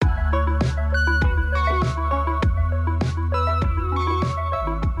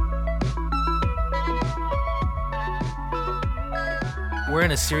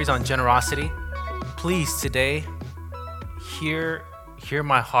in a series on generosity. Please, today, hear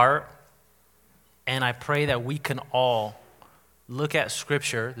my heart, and I pray that we can all look at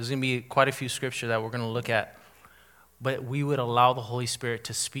Scripture. There's going to be quite a few Scripture that we're going to look at, but we would allow the Holy Spirit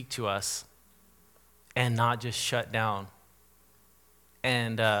to speak to us and not just shut down.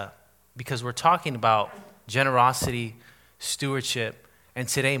 And because we're talking about generosity, stewardship, and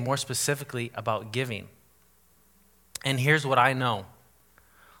today more specifically about giving. And here's what I know.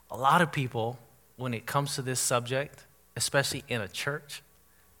 A lot of people, when it comes to this subject, especially in a church,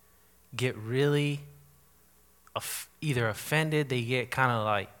 get really either offended, they get kind of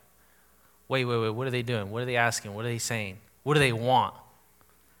like, wait, what are they doing? What are they asking? What are they saying? What do they want?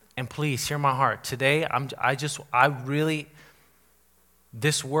 And please, hear my heart. Today,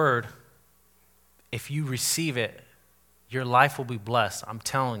 this word, if you receive it, your life will be blessed. I'm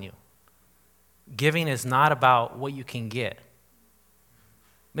telling you. Giving is not about what you can get.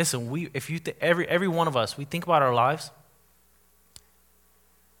 Listen, every one of us, we think about our lives.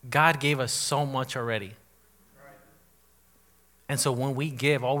 God gave us so much already. And so when we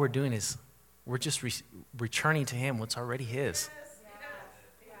give, all we're doing is we're just returning to Him what's already His.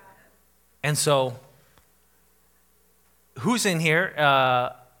 And so, who's in here?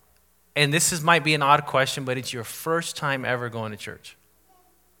 And this might be an odd question, but it's your first time ever going to church.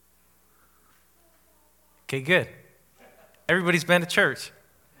 Okay, good. Everybody's been to church.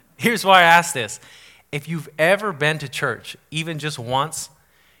 Here's why I ask this. If you've ever been to church, even just once,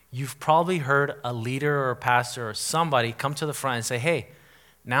 you've probably heard a leader or a pastor or somebody come to the front and say, hey,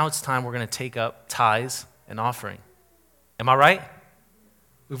 now it's time we're going to take up tithes and offering. Am I right?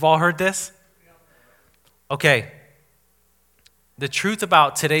 We've all heard this? Okay. The truth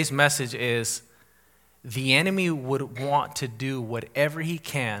about today's message is the enemy would want to do whatever he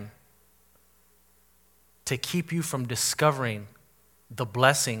can to keep you from discovering the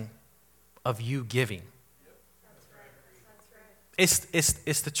blessing of you giving. It's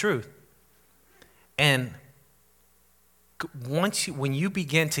the truth. And when you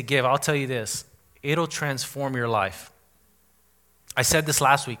begin to give, I'll tell you this, it'll transform your life. I said this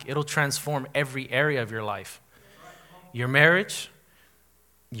last week, it'll transform every area of your life. Your marriage,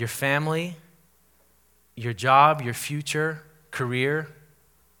 your family, your job, your future, career,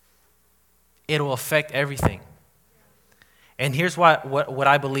 it'll affect everything. And here's what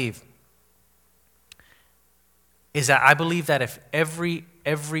I believe, is that I believe that if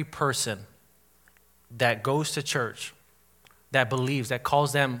every person that goes to church, that believes, that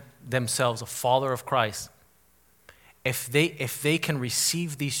calls themselves a follower of Christ, if they can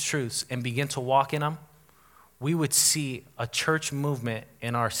receive these truths and begin to walk in them, we would see a church movement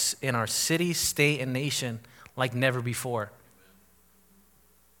in our city, state, and nation like never before.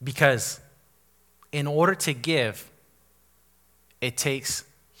 Because in order to give, it takes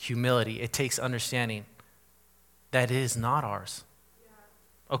humility. It takes understanding that it is not ours.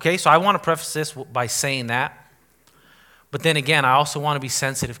 Okay, so I want to preface this by saying that. But then again, I also want to be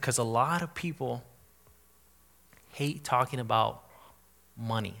sensitive because a lot of people hate talking about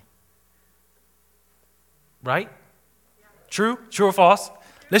money. Right? True? True or false?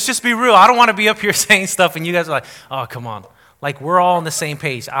 Let's just be real. I don't want to be up here saying stuff and you guys are like, oh, come on. Like, we're all on the same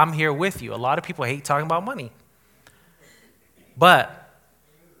page. I'm here with you. A lot of people hate talking about money. But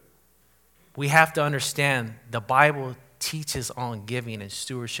we have to understand the Bible teaches on giving and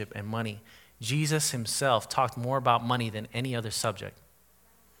stewardship and money. Jesus himself talked more about money than any other subject.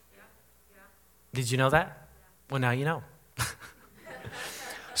 Did you know that? Well, now you know.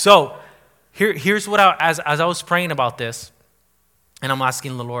 So here's what as I was praying about this, and I'm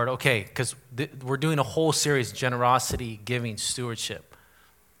asking the Lord, okay, because we're doing a whole series, generosity, giving, stewardship.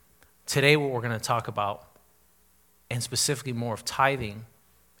 Today what we're going to talk about, and specifically more of tithing,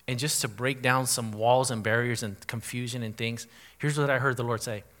 and just to break down some walls and barriers and confusion and things, here's what I heard the Lord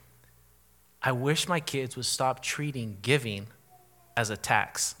say. I wish my kids would stop treating giving as a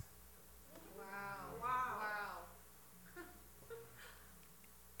tax. Wow.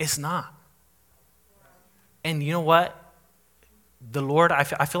 It's not. And you know what? The Lord, I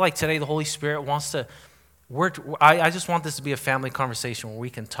feel like today the Holy Spirit wants to, I just want this to be a family conversation where we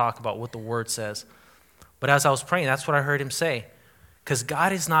can talk about what the Word says. But as I was praying, that's what I heard him say. Because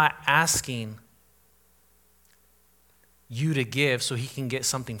God is not asking you to give so he can get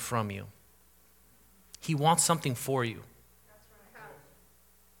something from you. He wants something for you.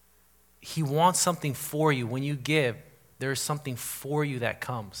 He wants something for you. When you give, there is something for you that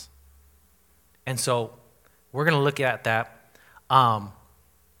comes. And so we're going to look at that.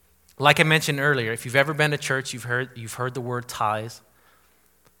 Like I mentioned earlier, if you've ever been to church, you've heard the word tithes.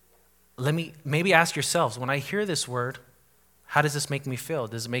 Maybe ask yourselves, when I hear this word, how does this make me feel?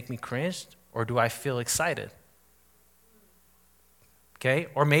 Does it make me cringe, or do I feel excited? Okay?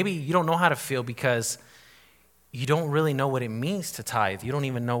 Or maybe you don't know how to feel because you don't really know what it means to tithe. You don't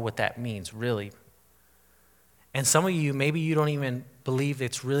even know what that means, really. And some of you, maybe you don't even believe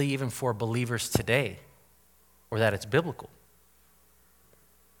it's really even for believers today, or that it's biblical.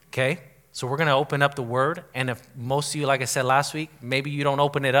 Okay? So we're going to open up the Word, and if most of you, like I said last week, maybe you don't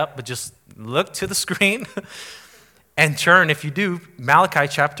open it up, but just look to the screen and turn, if you do, Malachi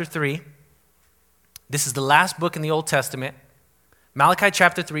chapter 3. This is the last book in the Old Testament. Malachi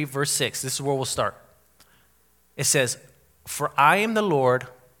chapter 3, verse 6. This is where we'll start. It says, "For I am the Lord,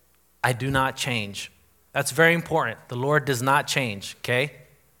 I do not change." That's very important. The Lord does not change, okay?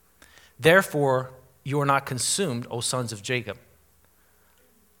 "Therefore, you are not consumed, O sons of Jacob."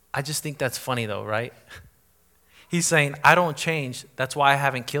 I just think that's funny though, right? He's saying, I don't change. That's why I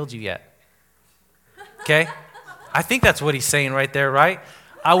haven't killed you yet. Okay? I think that's what he's saying right there, right?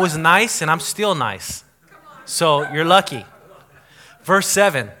 I was nice and I'm still nice. So you're lucky. Verse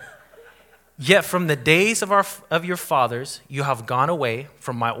 7. "Yet from the days of your fathers you have gone away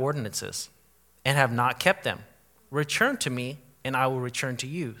from my ordinances and have not kept them. Return to me and I will return to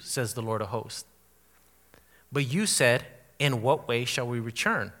you, says the Lord of hosts. But you said, in what way shall we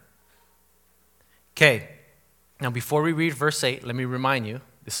return?" Okay, now before we read verse 8, let me remind you,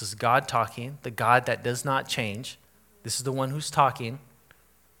 this is God talking, the God that does not change. This is the one who's talking.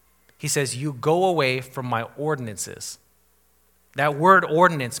 He says, you go away from my ordinances. That word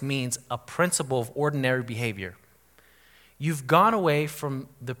ordinance means a principle of ordinary behavior. You've gone away from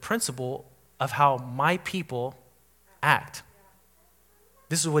the principle of how my people act.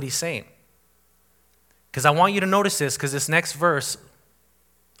 This is what he's saying. Because I want you to notice this, because this next verse,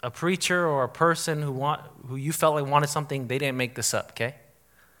 a preacher or a person who you felt like wanted something, they didn't make this up, okay?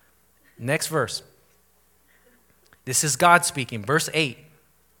 Next verse. This is God speaking. Verse 8.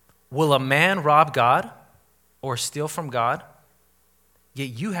 "Will a man rob God or steal from God? Yet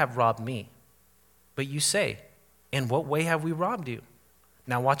you have robbed me. But you say, in what way have we robbed you?"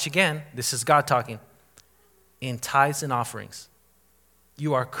 Now watch again. This is God talking. "In tithes and offerings.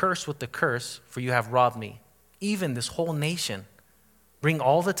 You are cursed with the curse, for you have robbed me, even this whole nation. Bring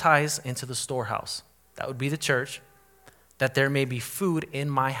all the tithes into the storehouse," that would be the church, "that there may be food in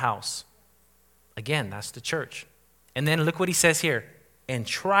my house." Again, that's the church. And then look what he says here. "And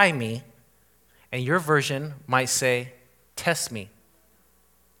try me," and your version might say, "test me.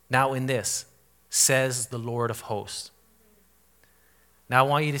 Now in this, says the Lord of hosts." Now I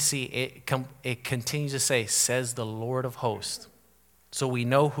want you to see it continues to say, "says the Lord of hosts." So we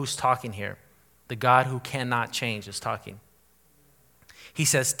know who's talking here. The God who cannot change is talking. He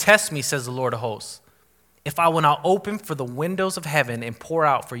says, "Test me, says the Lord of hosts, if I will not open for the windows of heaven and pour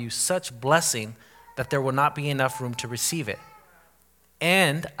out for you such blessing that there will not be enough room to receive it.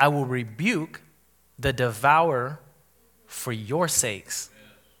 And I will rebuke the devourer for your sakes,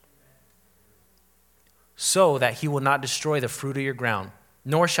 so that he will not destroy the fruit of your ground,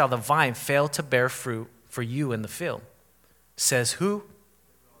 nor shall the vine fail to bear fruit for you in the field. Says who?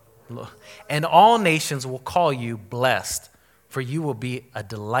 And all nations will call you blessed, for you will be a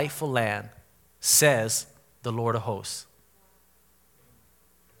delightful land, says the Lord of hosts."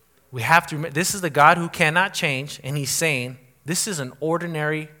 We have to remember, this is the God who cannot change, and he's saying this is an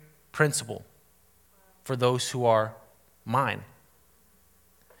ordinary principle for those who are mine.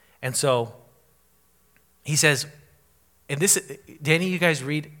 And so he says, and this, did any of you guys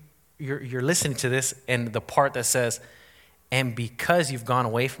read, you're listening to this, and the part that says, "And because you've gone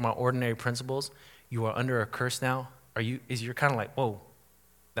away from our ordinary principles, you are under a curse now." You're kind of like, whoa,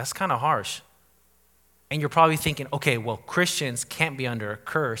 that's kind of harsh. And you're probably thinking, okay, well, Christians can't be under a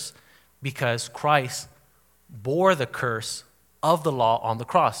curse because Christ bore the curse of the law on the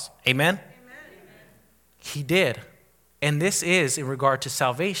cross. Amen? Amen. He did. And this is in regard to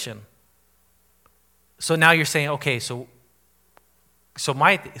salvation. So now you're saying, okay, so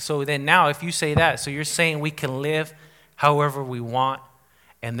then now if you say that, so you're saying we can live however we want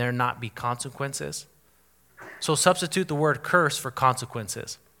and there not be consequences? So substitute the word curse for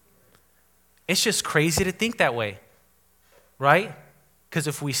consequences. It's just crazy to think that way, right? Because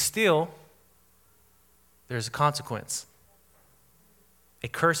if we steal, there's a consequence. A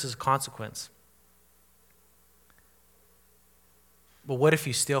curse is a consequence. But what if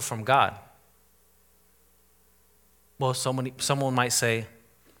you steal from God? Well, someone might say,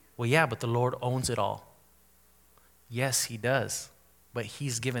 well, yeah, but the Lord owns it all. Yes, he does. But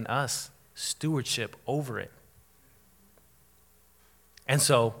he's given us stewardship over it. And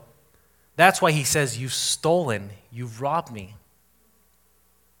so that's why he says, you've stolen, you've robbed me.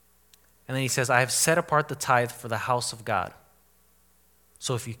 And then he says, I have set apart the tithe for the house of God.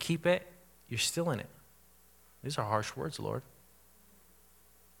 So if you keep it, you're stealing it. These are harsh words, Lord.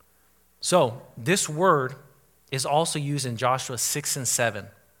 So this word is also used in Joshua 6 and 7.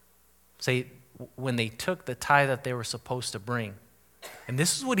 Say, when they took the tithe that they were supposed to bring. And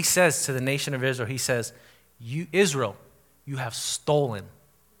this is what he says to the nation of Israel. He says, "You, Israel, you have stolen.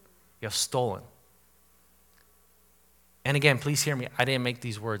 You have stolen." And again, please hear me. I didn't make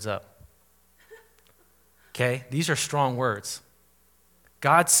these words up. Okay? These are strong words.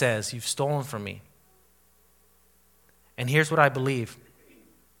 God says, "You've stolen from me." And here's what I believe.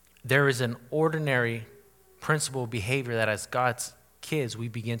 There is an ordinary principle of behavior that as God's kids we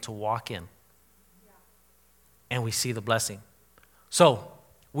begin to walk in. And we see the blessing. So,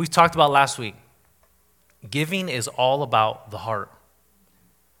 we talked about last week. Giving is all about the heart.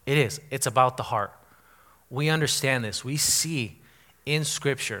 It is. It's about the heart. We understand this. We see in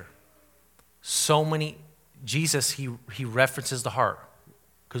Scripture so many, Jesus, he references the heart.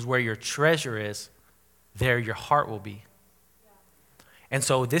 Because where your treasure is, there your heart will be. And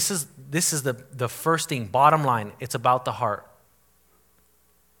so this is the first thing, bottom line, it's about the heart.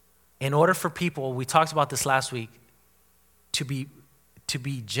 In order for people, we talked about this last week, to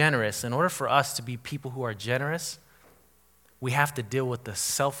be generous, in order for us to be people who are generous, we have to deal with the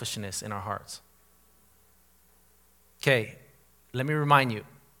selfishness in our hearts. Okay, let me remind you,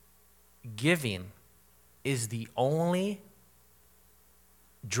 giving is the only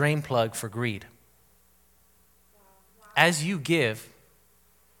drain plug for greed. As you give,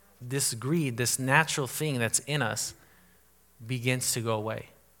 this greed, this natural thing that's in us, begins to go away.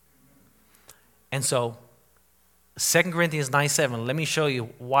 And so, 2 Corinthians 9:7, let me show you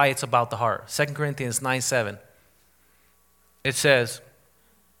why it's about the heart. 2 Corinthians 9:7, it says,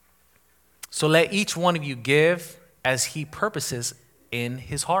 "So let each one of you give as he purposes in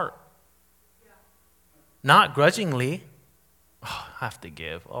his heart. Not grudgingly." Oh, I have to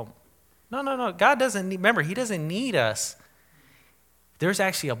give. Oh, no. God doesn't need, remember, he doesn't need us. There's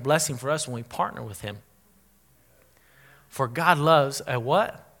actually a blessing for us when we partner with him. For God loves a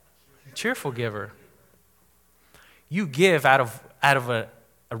what? A cheerful giver. You give out of a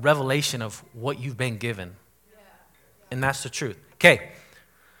revelation of what you've been given. And that's the truth. Okay.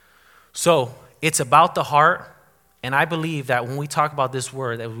 So it's about the heart. And I believe that when we talk about this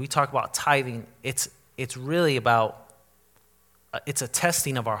word, that when we talk about tithing, it's really about, it's a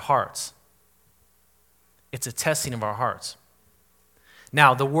testing of our hearts. It's a testing of our hearts.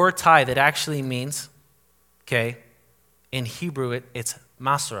 Now, the word tithe, it actually means, okay, in Hebrew, it's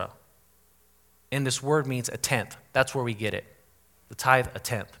masra. And this word means a tenth. That's where we get it. The tithe, a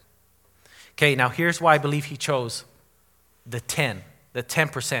tenth. Okay, now here's why I believe he chose the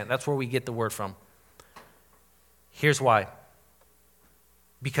 10%. That's where we get the word from. Here's why.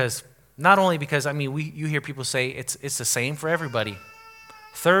 Because, not only because, you hear people say it's the same for everybody.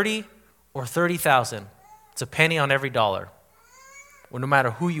 30 or 30,000. It's a penny on every dollar. Well, no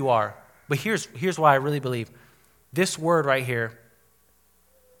matter who you are. But here's why I really believe. This word right here,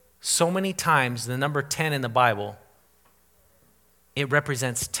 so many times, the number 10 in the Bible, it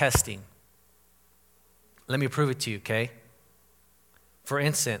represents testing. Let me prove it to you, okay? For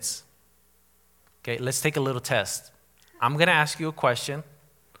instance, okay, let's take a little test. I'm going to ask you a question,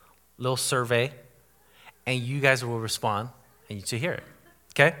 a little survey, and you guys will respond, and you to hear it,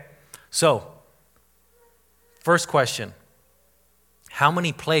 okay? So, first question. How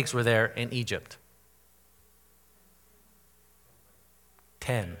many plagues were there in Egypt?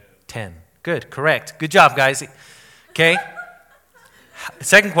 10. Good, correct. Good job, guys. Okay.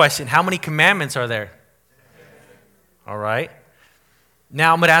 Second question, how many commandments are there? All right.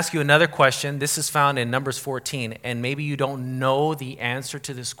 Now I'm going to ask you another question. This is found in Numbers 14, and maybe you don't know the answer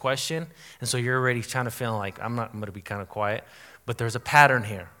to this question, and so you're already trying to feel like, I'm going to be kind of quiet, but there's a pattern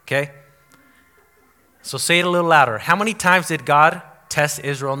here, okay? So say it a little louder. How many times did God test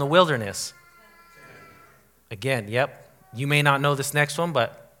Israel in the wilderness? Again, yep. You may not know this next one,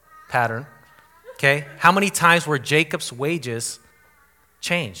 but pattern. Okay. How many times were Jacob's wages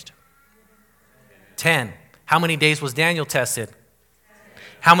changed? 10. How many days was Daniel tested?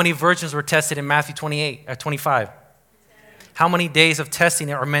 How many virgins were tested in Matthew 28 or 25? How many days of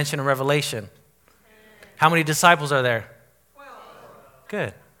testing are mentioned in Revelation? How many disciples are there?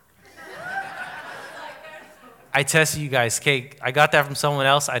 Good. I tested you guys. Okay, I got that from someone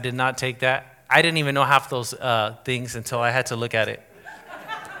else. I did not take that. I didn't even know half those things until I had to look at it.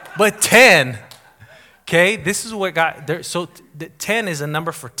 But 10, okay, this is what got there. So 10 is a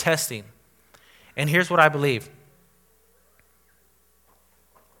number for testing. And here's what I believe.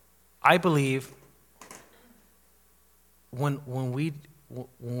 I believe when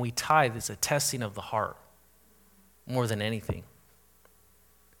we tithe, it's a testing of the heart more than anything.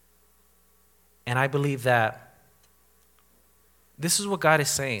 And I believe that this is what God is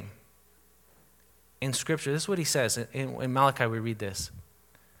saying in Scripture. This is what he says. In Malachi, we read this.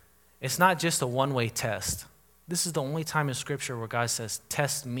 It's not just a one-way test. This is the only time in Scripture where God says,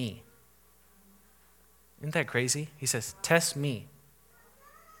 test me. Isn't that crazy? He says, test me.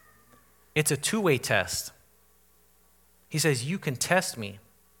 It's a two-way test. He says, you can test me.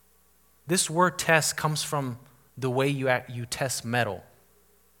 This word test comes from the way you test metal,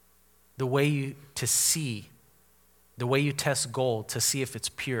 the way to see, the way you test gold to see if it's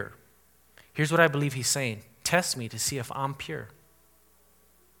pure. Here's what I believe he's saying. Test me to see if I'm pure.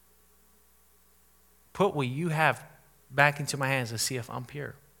 Put what you have back into my hands to see if I'm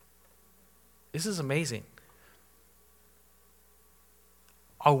pure. This is amazing.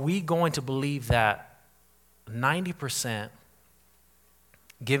 Are we going to believe that 90%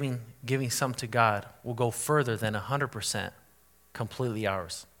 giving some to God will go further than 100% completely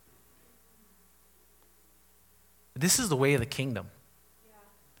ours? This is the way of the kingdom. Yeah.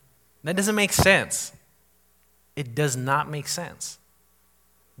 That doesn't make sense. It does not make sense.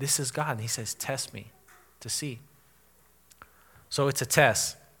 This is God, and he says, test me to see. So it's a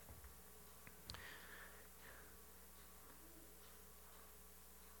test.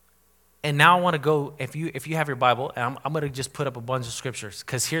 And now I want to go, if you have your Bible, and I'm going to just put up a bunch of scriptures,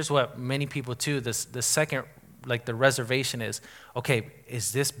 because here's what many people do. The second, like the reservation is, okay,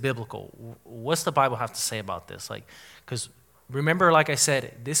 is this biblical? What's the Bible have to say about this? Like, because remember, like I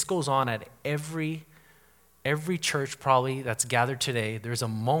said, this goes on at every church probably that's gathered today. There's a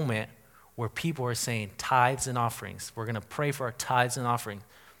moment where people are saying tithes and offerings. We're going to pray for our tithes and offerings.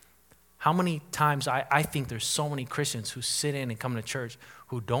 How many times I think there's so many Christians who sit in and come to church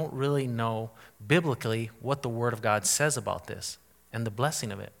who don't really know biblically what the Word of God says about this and the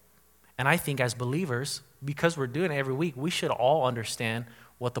blessing of it. And I think as believers, because we're doing it every week, we should all understand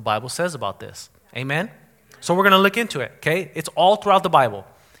what the Bible says about this. Amen? So we're going to look into it, okay? It's all throughout the Bible.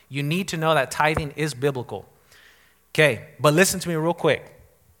 You need to know that tithing is biblical. Okay, but listen to me real quick.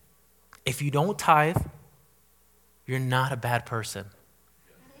 If you don't tithe, you're not a bad person.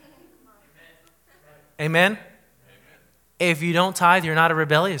 Amen? If you don't tithe, you're not a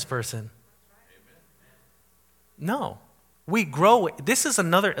rebellious person. No. We grow. This is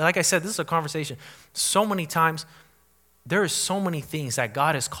another, like I said, this is a conversation. So many times, there are so many things that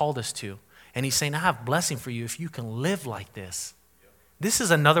God has called us to. And he's saying, I have blessing for you if you can live like this. This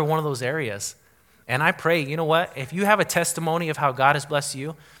is another one of those areas. And I pray, you know what? If you have a testimony of how God has blessed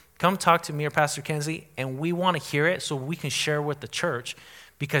you, come talk to me or Pastor Kenzie, and we want to hear it so we can share with the church.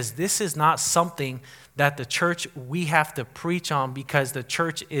 Because this is not something that the church, we have to preach on because the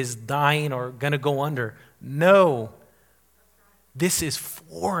church is dying or going to go under. No. This is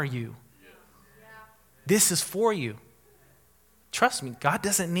for you. This is for you. Trust me, God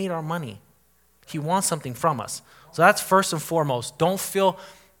doesn't need our money. He wants something from us. So that's first and foremost. Don't feel,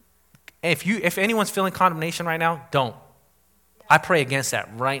 if anyone's feeling condemnation right now, don't. I pray against that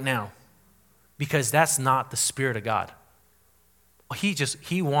right now because that's not the Spirit of God.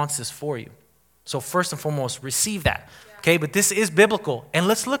 He wants this for you. So first and foremost, receive that. Okay, but this is biblical, and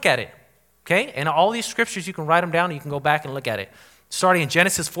let's look at it. Okay, and all these scriptures, you can write them down, and you can go back and look at it. Starting in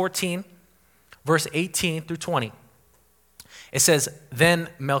Genesis 14, verse 18 through 20. It says, then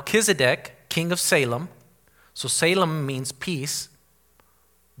Melchizedek, king of Salem, so Salem means peace,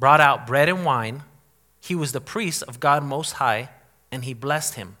 brought out bread and wine. He was the priest of God Most High, and he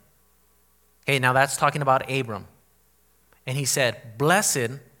blessed him. Okay, now that's talking about Abram. And he said,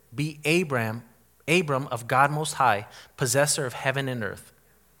 blessed be Abram of God Most High, possessor of heaven and earth.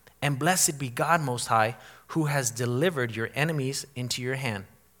 And blessed be God Most High, who has delivered your enemies into your hand.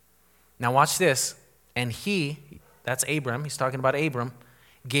 Now watch this. And he, that's Abram, he's talking about Abram,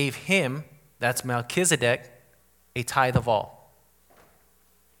 gave him, that's Melchizedek, a tithe of all.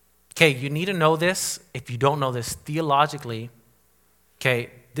 Okay, you need to know this. If you don't know this theologically,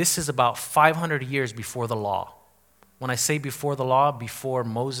 okay, this is about 500 years before the law. When I say before the law, before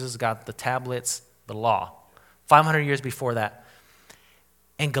Moses got the tablets, the law. 500 years before that.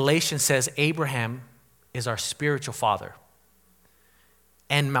 And Galatians says Abraham is our spiritual father.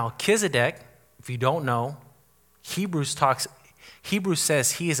 And Melchizedek, if you don't know, Hebrews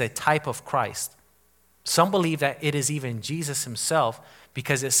says he is a type of Christ. Some believe that it is even Jesus himself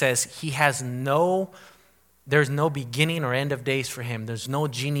because it says there's no beginning or end of days for him. There's no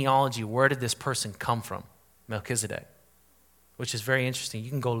genealogy. Where did this person come from? Melchizedek, which is very interesting. You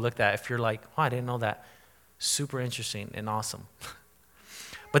can go look that if you're like, oh, I didn't know that. Super interesting and awesome.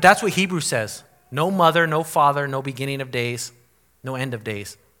 But that's what Hebrews says. No mother, no father, no beginning of days, no end of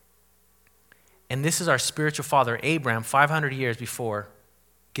days. And this is our spiritual father, Abraham, 500 years before,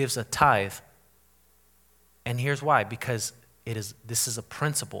 gives a tithe And here's why, because this is a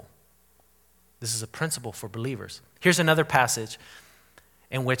principle. This is a principle for believers. Here's another passage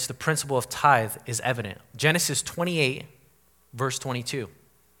in which the principle of tithe is evident. Genesis 28, verse 22.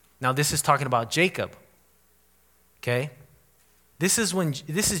 Now this is talking about Jacob. Okay? This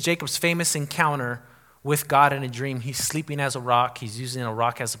is Jacob's famous encounter with God in a dream. He's sleeping as a rock. He's using a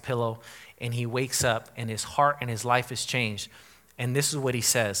rock as a pillow. And he wakes up and his heart and his life is changed. And this is what he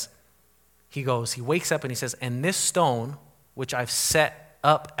says. He wakes up and he says, and this stone, which I've set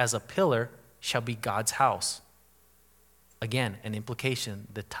up as a pillar, shall be God's house. Again, an implication.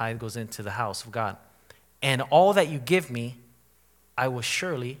 The tithe goes into the house of God. And all that you give me, I will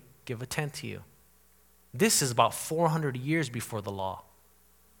surely give a tenth to you. This is about 400 years before the law.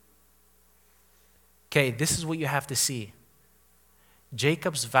 Okay, this is what you have to see.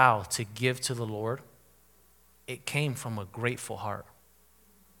 Jacob's vow to give to the Lord, it came from a grateful heart,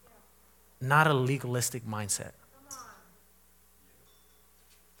 not a legalistic mindset.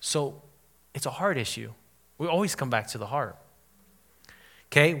 So it's a heart issue. We always come back to the heart.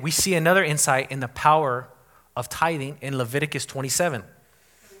 Okay, we see another insight in the power of tithing in Leviticus 27.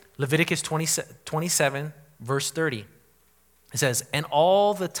 Leviticus 27, verse 30. It says, and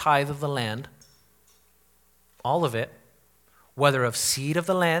all the tithe of the land, all of it, whether of seed of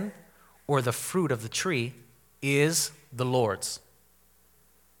the land or the fruit of the tree, is the Lord's.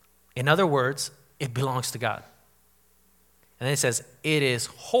 In other words, it belongs to God. And then it says, it is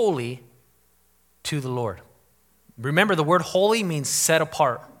holy to the Lord. Remember, the word holy means set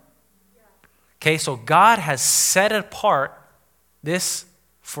apart. Okay, so God has set apart this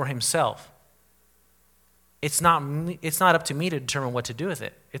for himself. It's not up to me to determine what to do with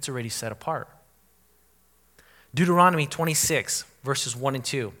it. It's already set apart. Deuteronomy 26, verses 1 and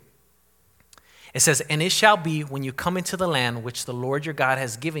 2. It says, and it shall be when you come into the land which the Lord your God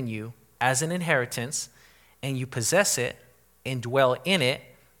has given you as an inheritance, and you possess it and dwell in it,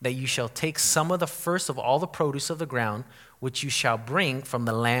 that you shall take some of the first of all the produce of the ground, which you shall bring from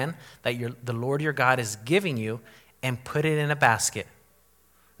the land that the Lord your God is giving you, and put it in a basket.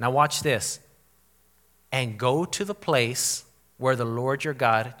 Now watch this. And go to the place where the Lord your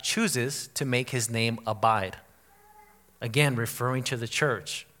God chooses to make his name abide. Again, referring to the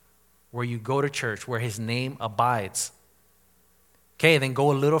church, where you go to church, where his name abides. Okay, then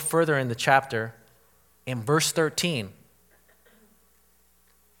go a little further in the chapter. In verse 13,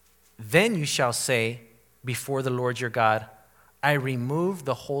 then you shall say before the Lord your God, I remove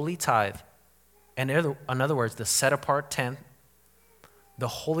the holy tithe. And in other words, the set apart tenth, the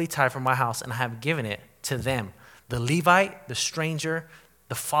holy tithe from my house, and I have given it to them, the Levite, the stranger,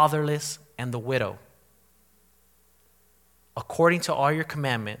 the fatherless, and the widow, according to all your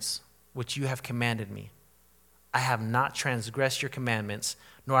commandments, which you have commanded me. I have not transgressed your commandments,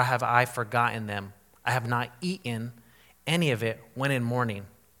 nor have I forgotten them. I have not eaten any of it when in mourning.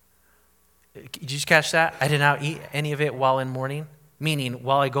 Did you catch that? I did not eat any of it while in mourning, meaning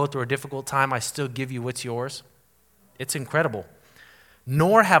while I go through a difficult time, I still give you what's yours. It's incredible.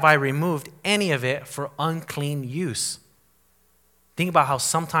 Nor have I removed any of it for unclean use. Think about how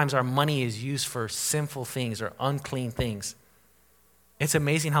sometimes our money is used for sinful things or unclean things. It's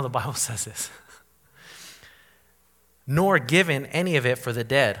amazing how the Bible says this. Nor given any of it for the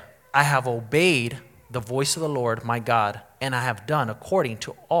dead. I have obeyed the voice of the Lord my God, and I have done according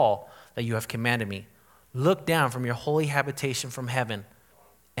to all that you have commanded me. Look down from your holy habitation from heaven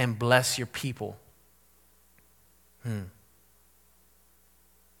and bless your people.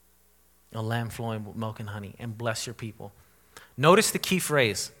 A lamb flowing with milk and honey, and bless your people. Notice the key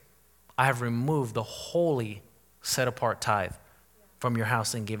phrase. I have removed the holy set apart tithe from your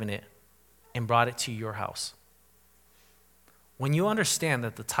house and given it and brought it to your house. When you understand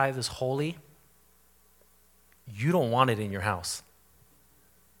that the tithe is holy, you don't want it in your house.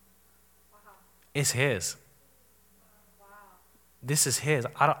 It's his. This is his.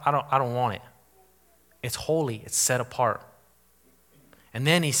 I don't want it. It's holy. It's set apart. And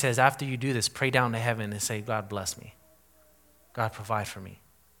then he says, after you do this, pray down to heaven and say, God bless me. God provide for me.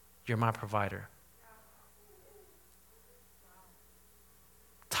 You're my provider.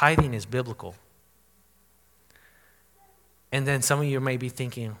 Tithing is biblical. And then some of you may be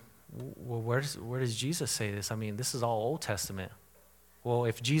thinking, well, where does Jesus say this? I mean, this is all Old Testament. Well,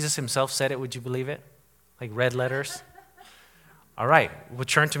 if Jesus himself said it, would you believe it? Like red letters? All right, well,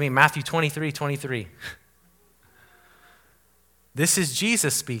 turn to me, Matthew 23:23. This is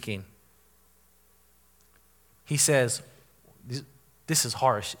Jesus speaking. He says, this is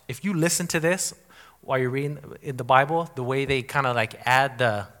harsh. If you listen to this while you're reading in the Bible, the way they kind of like add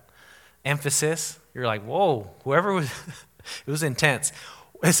the emphasis, you're like, whoa, whoever was, it was intense.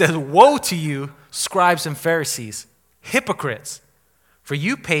 It says, woe to you, scribes and Pharisees, hypocrites, for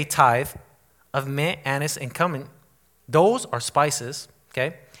you pay tithe of mint, anise, and cumin. Those are spices,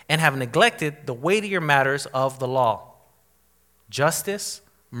 okay, and have neglected the weightier matters of the law, justice,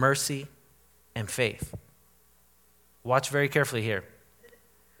 mercy, and faith. Watch very carefully here.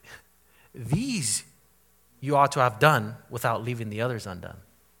 These you ought to have done without leaving the others undone.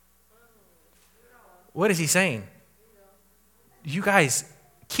 What is he saying? You guys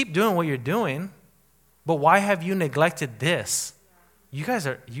keep doing what you're doing, but why have you neglected this? You guys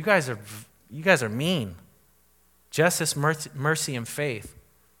are mean. Justice, mercy, and faith.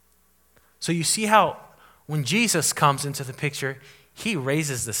 So you see how when Jesus comes into the picture, he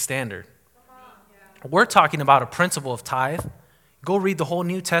raises the standard. We're talking about a principle of tithe. Go read the whole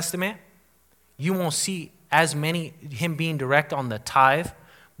New Testament. You won't see as many him being direct on the tithe,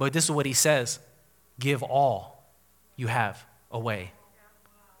 but this is what he says: give all you have away.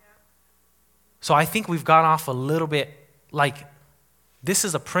 So I think we've gone off a little bit. Like, this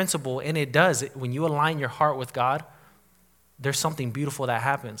is a principle, and it does. When you align your heart with God, there's something beautiful that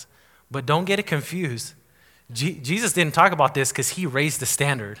happens. But don't get it confused. Jesus didn't talk about this because he raised the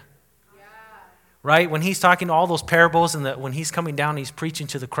standard. Yeah. Right? When he's talking all those parables and when he's coming down and he's preaching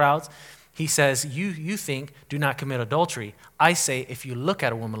to the crowds, he says, you think, do not commit adultery. I say, if you look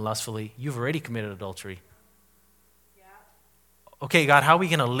at a woman lustfully, you've already committed adultery. Yeah. Okay, God, how are we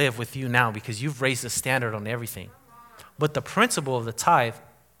going to live with you now? Because you've raised the standard on everything. But the principle of the tithe,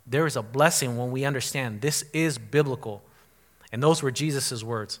 there is a blessing when we understand this is biblical. And those were Jesus'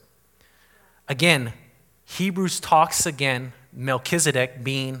 words. Again, Hebrews talks again, Melchizedek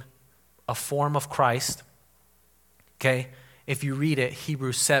being a form of Christ. Okay, if you read it,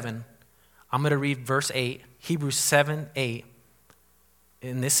 Hebrews 7, I'm going to read verse 8, Hebrews 7, 8.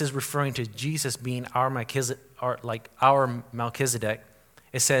 And this is referring to Jesus being our Melchizedek.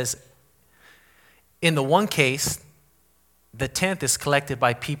 It says, in the one case, the tenth is collected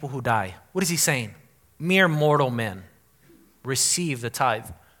by people who die. What is he saying? Mere mortal men receive the tithe.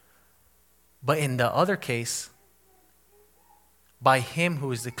 But in the other case, by him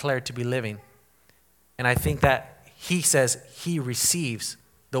who is declared to be living. And I think that he says he receives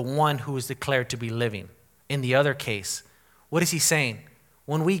the one who is declared to be living. In the other case, what is he saying?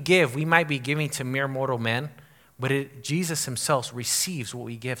 When we give, we might be giving to mere mortal men, but Jesus himself receives what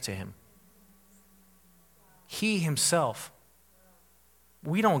we give to him. He himself.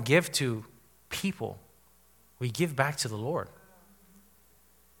 We don't give to people. We give back to the Lord.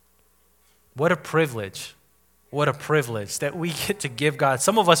 What a privilege. What a privilege that we get to give God.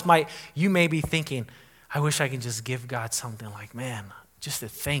 Some of us you may be thinking, I wish I could just give God something like, man, just to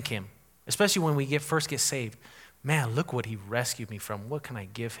thank him. Especially when we first get saved. Man, look what he rescued me from. What can I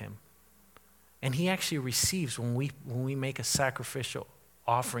give him? And he actually receives when we make a sacrificial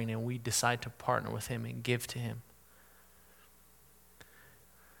offering and we decide to partner with him and give to him.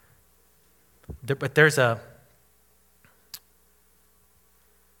 But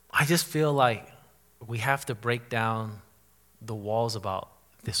I just feel like we have to break down the walls about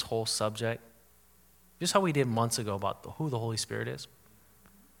this whole subject. Just how we did months ago about who the Holy Spirit is.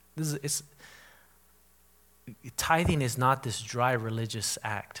 Tithing is not this dry religious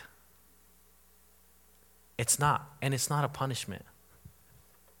act. It's not. And it's not a punishment.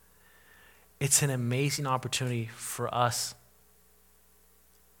 It's an amazing opportunity for us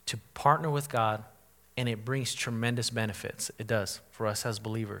to partner with God, and it brings tremendous benefits. It does for us as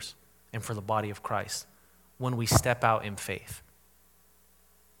believers and for the body of Christ when we step out in faith.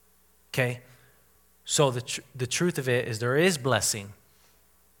 Okay? So the truth of it is there is blessing.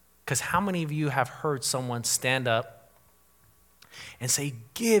 Because how many of you have heard someone stand up and say,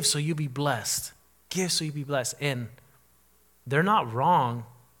 give so you be blessed. Give so you be blessed. And they're not wrong,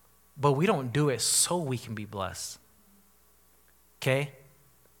 but we don't do it so we can be blessed. Okay?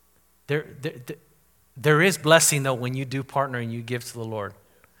 There is blessing, though, when you do partner and you give to the Lord.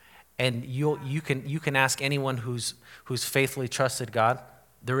 And you can ask anyone who's faithfully trusted God.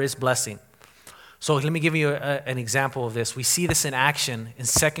 There is blessing. So let me give you an example of this. We see this in action in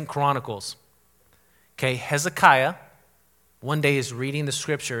 2 Chronicles. Okay, Hezekiah one day is reading the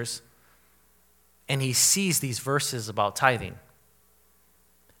scriptures and he sees these verses about tithing.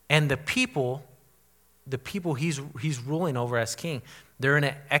 And the people he's ruling over as king, they're in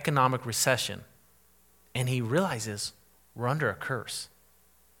an economic recession. And he realizes we're under a curse.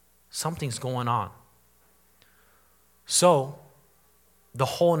 Something's going on. So the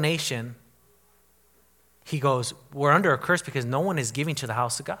whole nation, he goes, we're under a curse because no one is giving to the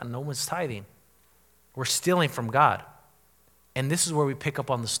house of God. No one's tithing. We're stealing from God. And this is where we pick up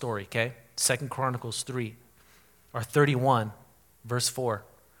on the story, okay? 2 Chronicles 31, verse 4.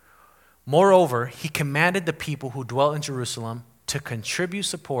 Moreover, he commanded the people who dwelt in Jerusalem to contribute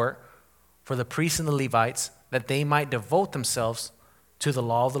support for the priests and the Levites, that they might devote themselves to the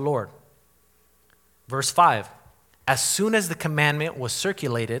law of the Lord. Verse 5, as soon as the commandment was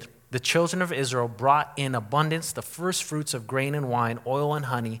circulated, the children of Israel brought in abundance the first fruits of grain and wine, oil and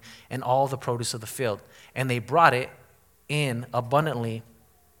honey, and all the produce of the field. And they brought it in abundantly,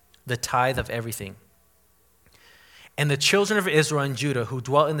 the tithe of everything. And the children of Israel and Judah, who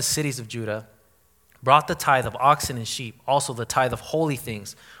dwelt in the cities of Judah, brought the tithe of oxen and sheep, also the tithe of holy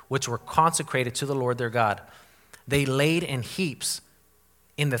things, which were consecrated to the Lord their God. They laid in heaps.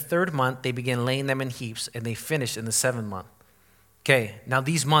 In the 3rd month, they began laying them in heaps, and they finished in the 7th month. Okay, now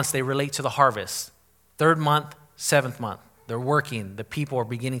these months, they relate to the harvest. 3rd month, 7th month. They're working. The people are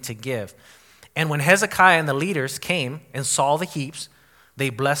beginning to give. And when Hezekiah and the leaders came and saw the heaps,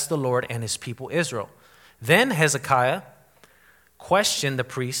 they blessed the Lord and his people Israel. Then Hezekiah questioned the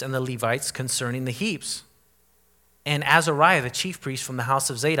priests and the Levites concerning the heaps. And Azariah, the chief priest from the house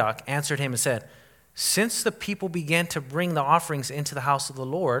of Zadok, answered him and said, since the people began to bring the offerings into the house of the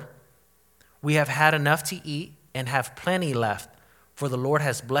Lord, we have had enough to eat and have plenty left, for the Lord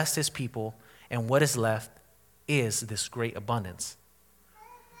has blessed his people, and what is left is this great abundance.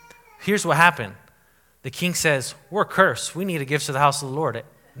 Here's what happened. The king says, we're cursed. We need to give to the house of the Lord.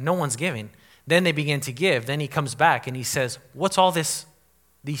 No one's giving. Then they begin to give. Then he comes back and he says, what's all these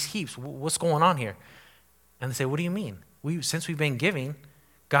heaps? What's going on here? And they say, what do you mean? Since we've been giving,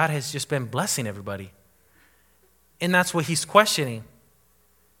 God has just been blessing everybody. And that's what he's questioning.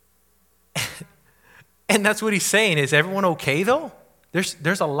 And that's what he's saying. Is everyone okay though?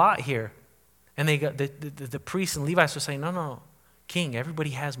 There's a lot here. And they got the priests and Levites were saying, no, king, everybody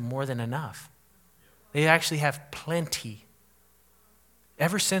has more than enough. They actually have plenty.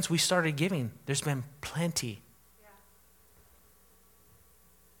 Ever since we started giving, there's been plenty.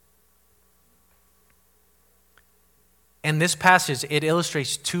 And this passage, it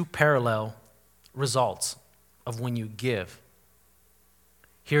illustrates 2 parallel results of when you give.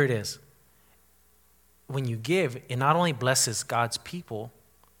 Here it is. When you give, it not only blesses God's people,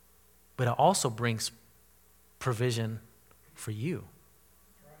 but it also brings provision for you.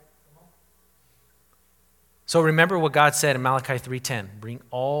 So remember what God said in Malachi 3:10, bring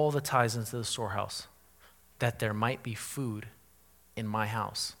all the tithes into the storehouse, that there might be food in my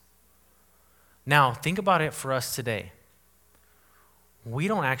house. Now, think about it for us today. We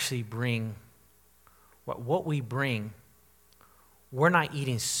don't actually bring, what we bring, we're not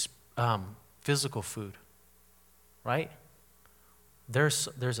eating physical food, right? There's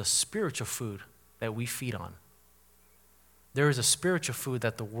a spiritual food that we feed on. There is a spiritual food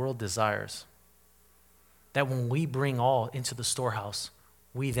that the world desires. That when we bring all into the storehouse,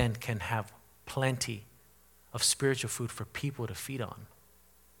 we then can have plenty of spiritual food for people to feed on.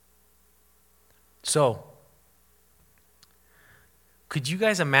 So, could you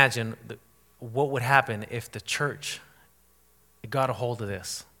guys imagine what would happen if the church got a hold of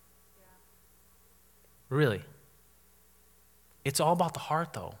this? Really? It's all about the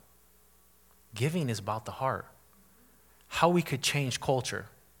heart, though. Giving is about the heart. How we could change culture.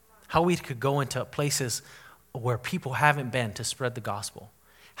 How we could go into places where people haven't been to spread the gospel.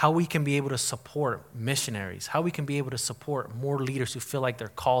 How we can be able to support missionaries. How we can be able to support more leaders who feel like they're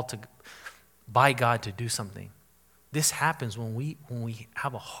called by God to do something. This happens when we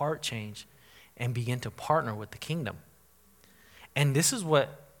have a heart change and begin to partner with the kingdom. And this is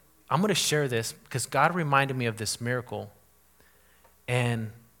what, I'm going to share this because God reminded me of this miracle.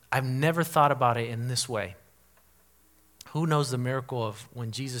 And I've never thought about it in this way. Who knows the miracle of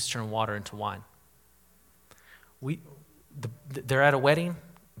when Jesus turned water into wine? They're at a wedding.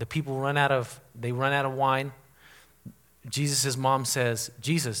 The people run out of wine. Jesus' mom says,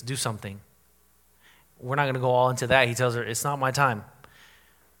 Jesus, do something. We're not going to go all into that. He tells her, it's not my time.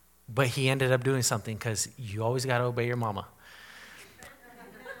 But he ended up doing something because you always got to obey your mama.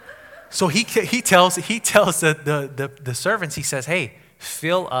 So he tells the servants, he says, hey,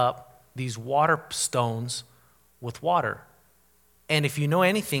 fill up these water stones with water. And if you know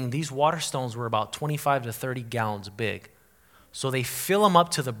anything, these water stones were about 25 to 30 gallons big. So they fill them up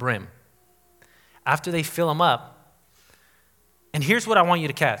to the brim. After they fill them up, and here's what I want you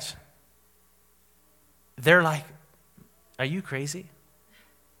to catch. They're like, are you crazy?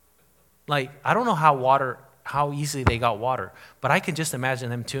 Like, I don't know how easily they got water, but I can just imagine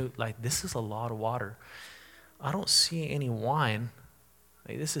them too, like, this is a lot of water. I don't see any wine.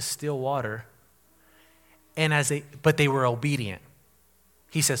 Like, this is still water. And but they were obedient.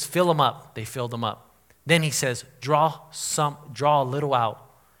 He says, fill them up. They filled them up. Then he says, draw a little out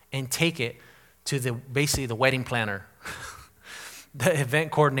and take it to basically the wedding planner. the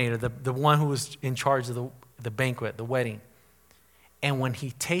event coordinator, the one who was in charge of the banquet, the wedding. And when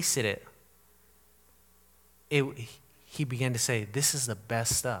he tasted it, he began to say, this is the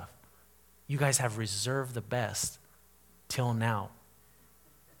best stuff. You guys have reserved the best till now.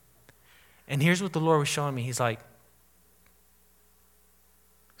 And here's what the Lord was showing me. He's like,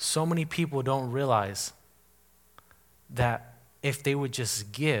 so many people don't realize that if they would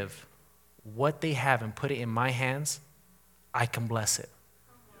just give what they have and put it in my hands, I can bless it.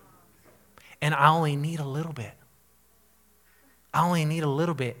 And I only need a little bit. I only need a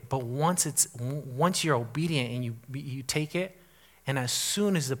little bit, but once you're obedient and you take it, and as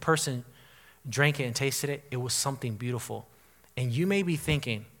soon as the person drank it and tasted it, it was something beautiful. And you may be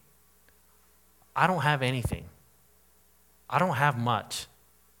thinking, I don't have anything. I don't have much.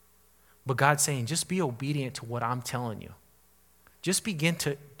 But God's saying, just be obedient to what I'm telling you. Just begin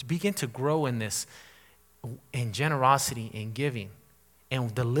to grow in this, in generosity, in giving.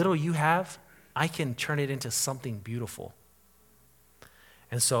 And the little you have, I can turn it into something beautiful.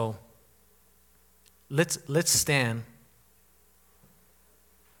 And so, let's stand.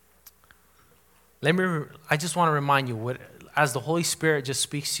 I just want to remind you, as the Holy Spirit just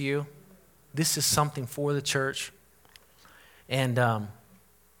speaks to you, this is something for the church. And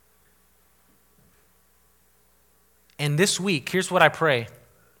this week, here's what I pray.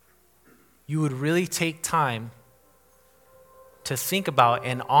 You would really take time to think about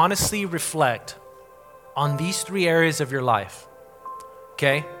and honestly reflect on these 3 areas of your life.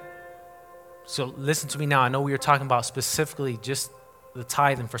 Okay? So listen to me now. I know we were talking about specifically just the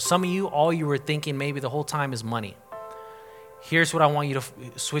tithe. And for some of you, all you were thinking maybe the whole time is money. Here's what I want you to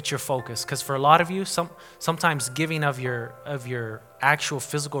switch your focus. Because for a lot of you, sometimes giving of your actual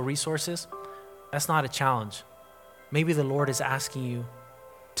physical resources, that's not a challenge. Maybe the Lord is asking you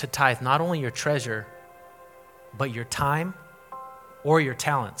to tithe not only your treasure, but your time or your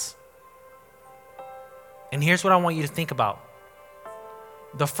talents. And here's what I want you to think about.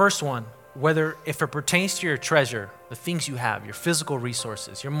 The first one, if it pertains to your treasure, the things you have, your physical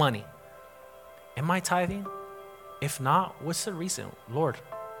resources, your money, am I tithing? If not, what's the reason? Lord,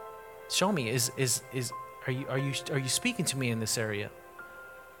 show me. Are you speaking to me in this area?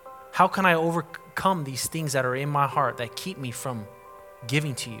 How can I overcome these things that are in my heart that keep me from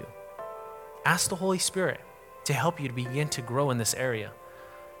giving to you? Ask the Holy Spirit to help you to begin to grow in this area.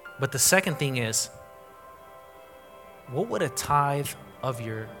 But the second thing is, what would a tithe of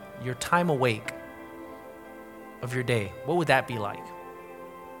your time awake of your day, what would that be like?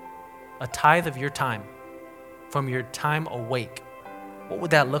 A tithe of your time, from your time awake, what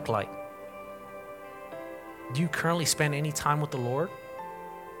would that look like? Do you currently spend any time with the Lord?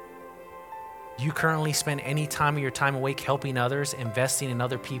 Do you currently spend any time of your time awake helping others, investing in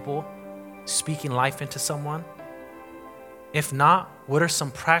other people, speaking life into someone? If not, what are some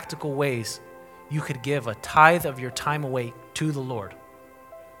practical ways you could give a tithe of your time awake to the Lord?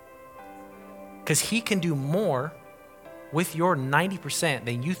 Because He can do more with your 90%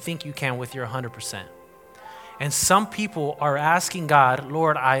 than you think you can with your 100%. And some people are asking God,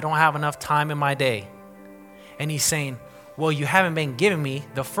 Lord, I don't have enough time in my day. And He's saying, well, you haven't been giving me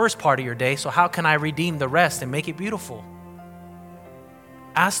the first part of your day, so how can I redeem the rest and make it beautiful?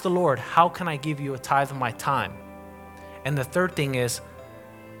 Ask the Lord, how can I give you a tithe of my time? And the third thing is,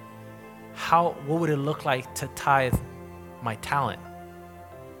 what would it look like to tithe my talent?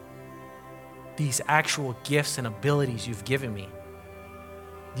 These actual gifts and abilities you've given me.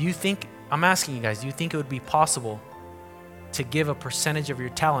 I'm asking you guys, do you think it would be possible to give a percentage of your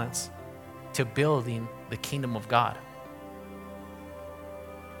talents to building the kingdom of God?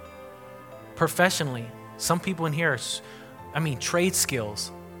 Professionally, some people in here, trade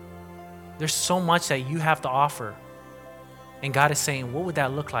skills. There's so much that you have to offer. And God is saying, what would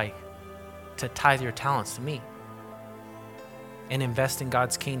that look like to tithe your talents to me and invest in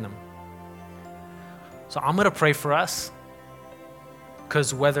God's kingdom? So I'm going to pray for us,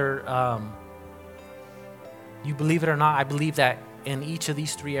 because whether you believe it or not, I believe that in each of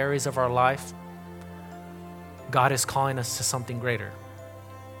these 3 areas of our life, God is calling us to something greater.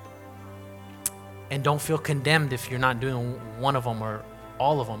 And don't feel condemned if you're not doing one of them or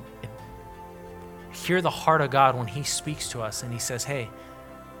all of them. Hear the heart of God when He speaks to us and He says, hey,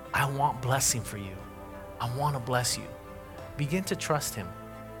 I want blessing for you. I want to bless you. Begin to trust Him.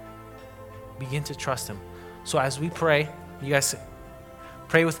 Begin to trust Him. So as we pray, you guys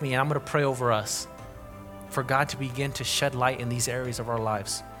pray with me, and I'm going to pray over us for God to begin to shed light in these areas of our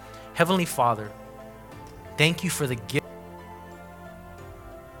lives. Heavenly Father, thank you for the gift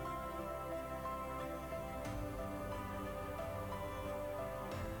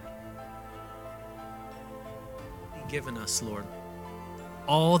given us, Lord.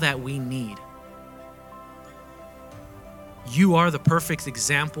 all that we need. You are the perfect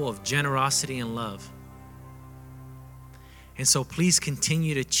example of generosity and love. And so please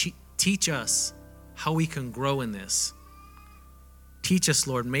continue to teach us how we can grow in this. Teach us,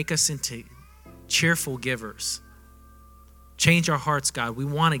 Lord. Make us into cheerful givers. Change our hearts, God. We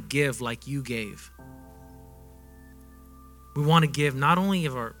want to give like you gave. We want to give not only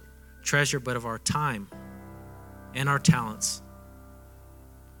of our treasure, but of our time and our talents.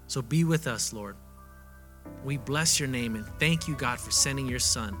 So be with us, Lord. We bless your name and thank you, God, for sending your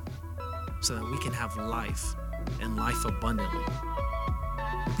Son so that we can have life and life abundantly.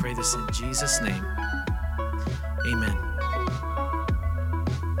 We pray this in Jesus' name. Amen.